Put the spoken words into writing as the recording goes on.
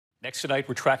Next tonight,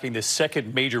 we're tracking the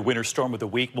second major winter storm of the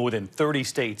week. More than 30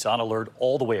 states on alert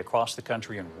all the way across the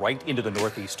country and right into the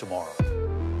Northeast tomorrow.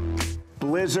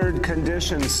 Blizzard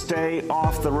conditions. Stay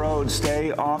off the road.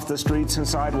 Stay off the streets and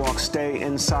sidewalks. Stay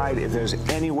inside. If there's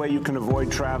any way you can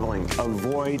avoid traveling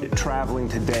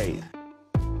today.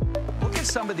 Look at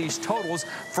some of these totals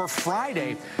for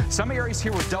Friday. Some areas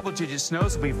here with double-digit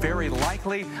snows will be very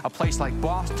likely. A place like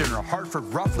Boston or Hartford,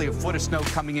 roughly a foot of snow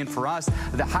coming in for us.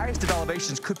 The highest of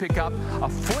elevations could pick up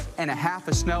 1.5 feet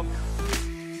of snow.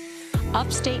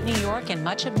 Upstate New York and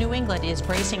much of New England is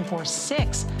bracing for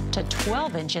 6 to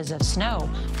 12 inches of snow,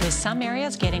 with some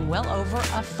areas getting well over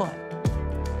a foot.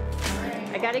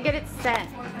 I gotta get it set.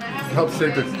 Help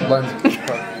save the lens.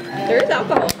 There's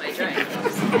alcohol in my drink.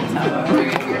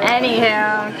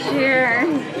 Anyhow, cheers.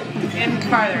 And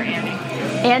farther, Andy.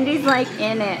 Andy's like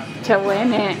in it to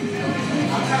win it.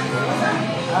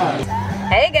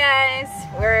 Hey guys,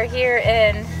 we're here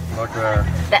in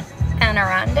the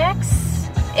Adirondacks.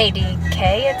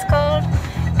 ADK it's called,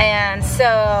 and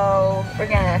so we're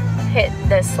gonna hit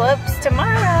the slopes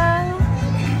tomorrow.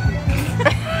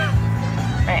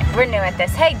 Right, we're new at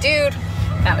this. Hey dude,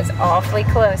 that was awfully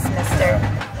close, mister.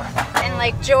 In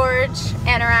Lake George,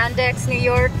 Adirondacks, New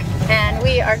York, and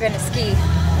we are gonna ski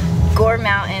GORE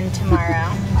Mountain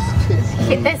tomorrow.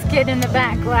 Get this kid in the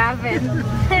back laughing.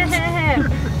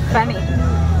 Funny.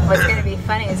 What's gonna be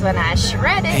funny is when I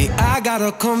shred it. Hey, I got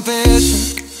a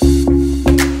confession.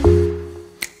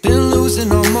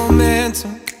 Losing all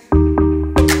momentum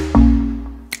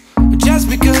just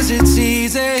because it's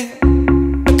easy,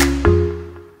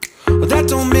 but that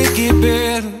don't make it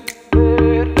better.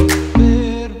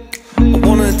 I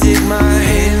wanna dig my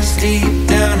hands deep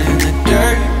down in the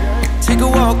dirt, take a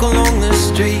walk along the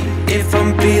street if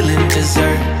I'm feeling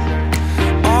dessert.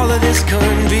 All of this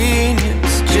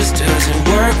convenience just doesn't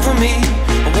work for me.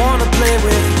 I wanna play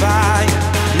with fire,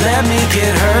 let me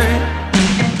get hurt.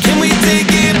 Can we take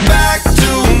it back to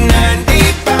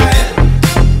 95?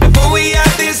 Before we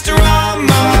had this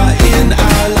drama in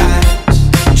our lives,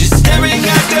 just staring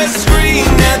at the screen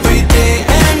every day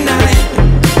and night.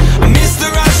 I miss the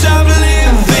rush of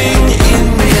living in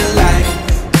real life.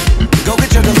 Go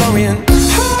get your DeLorean.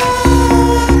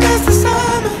 Oh, I miss the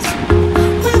summers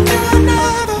with you and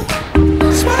never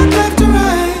swipe left to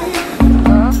right.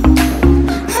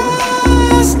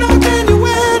 Ah, snow in your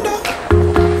window.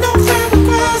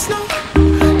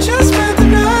 Just spent the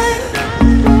night.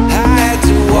 I had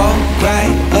to walk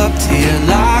right up to your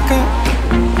locker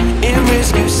and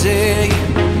risk you saying,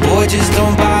 boy, just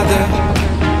don't bother.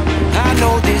 I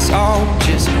know this all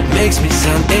just makes me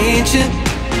sound ancient,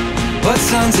 but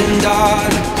sons and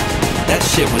daughters, that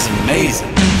shit was amazing.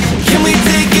 Can we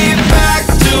take it back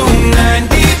to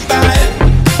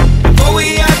 95? Before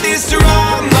we had this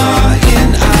drama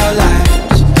in our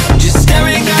lives, just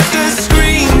staring at the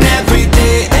screen every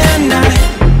day and night.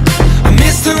 I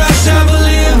miss the rush of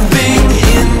living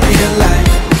in real life.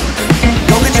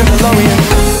 Go get your DeLorean.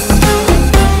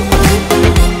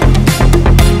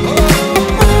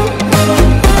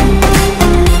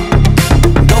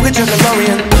 Go get your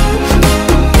DeLorean.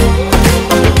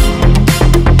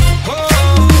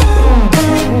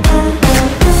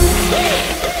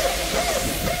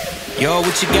 Yo,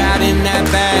 what you got in that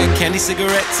bag? Candy,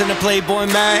 cigarettes, and a Playboy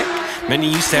mag? Man, you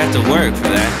used to have to work for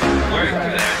that.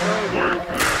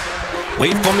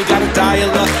 Wait for me, gotta dial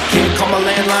up. Can't call my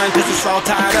landline cause it's all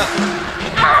tied up.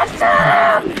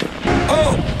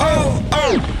 Oh, oh,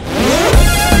 oh.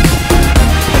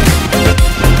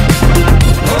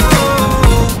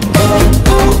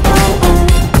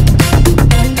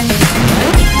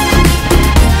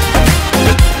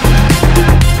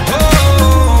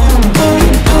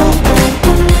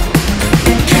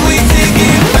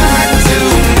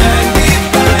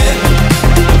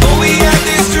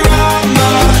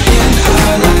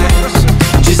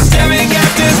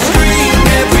 Screen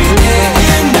every day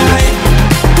and night.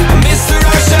 I miss the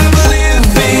rush of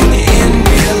living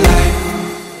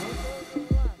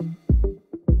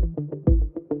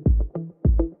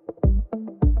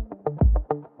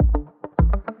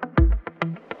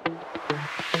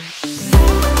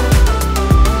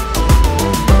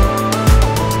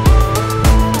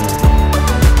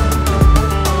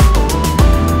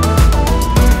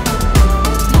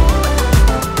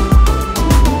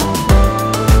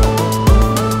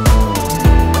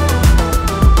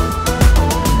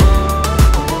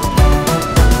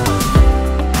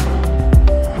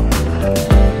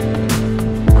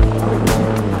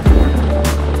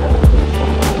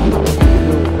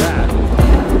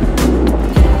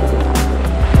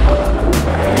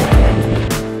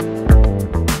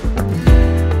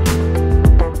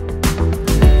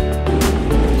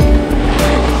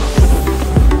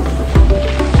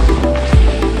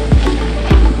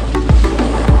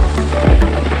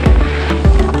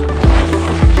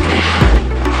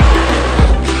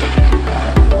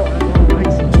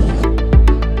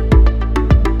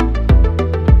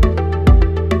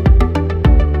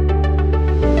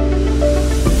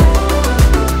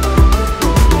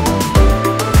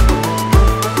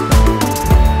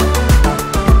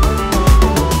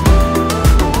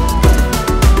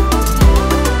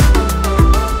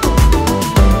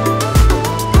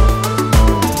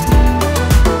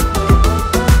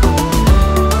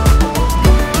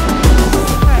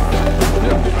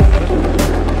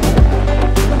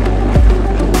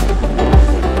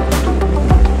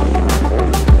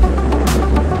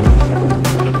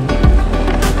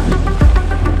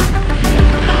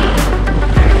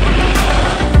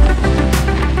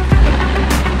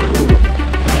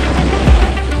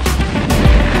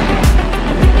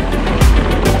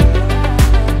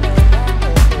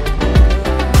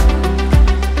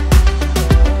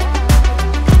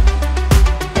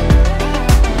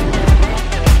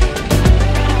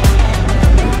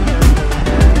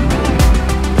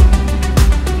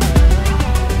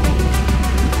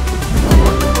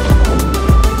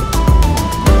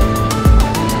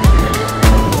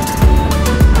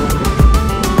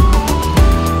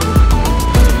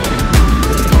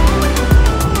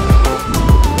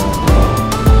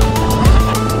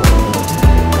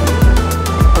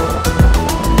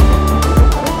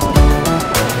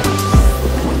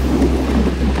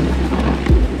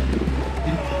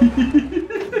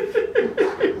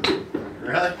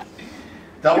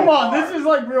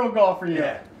real goal for you.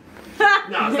 Yeah.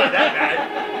 No, it's not that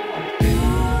bad.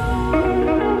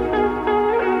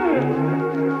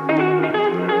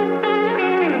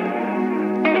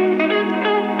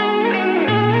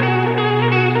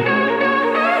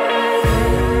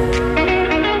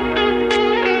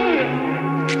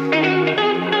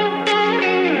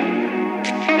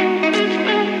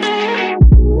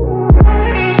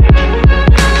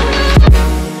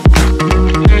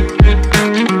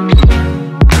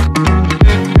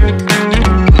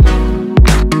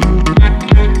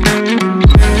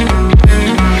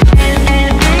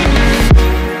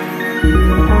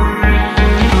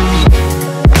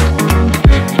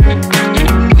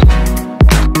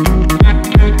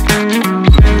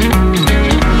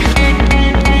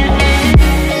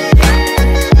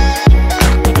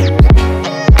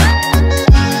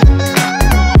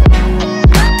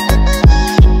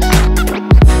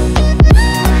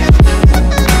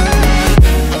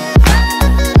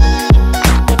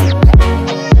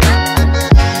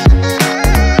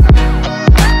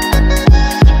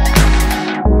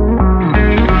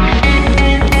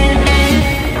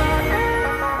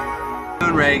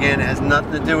 Reagan, has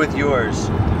nothing to do with yours.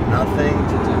 Nothing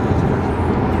to do with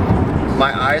yours.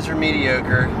 My eyes are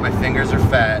mediocre, my fingers are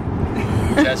fat,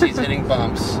 Jesse's hitting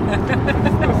bumps.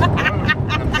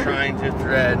 I'm trying to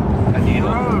thread a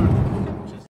needle.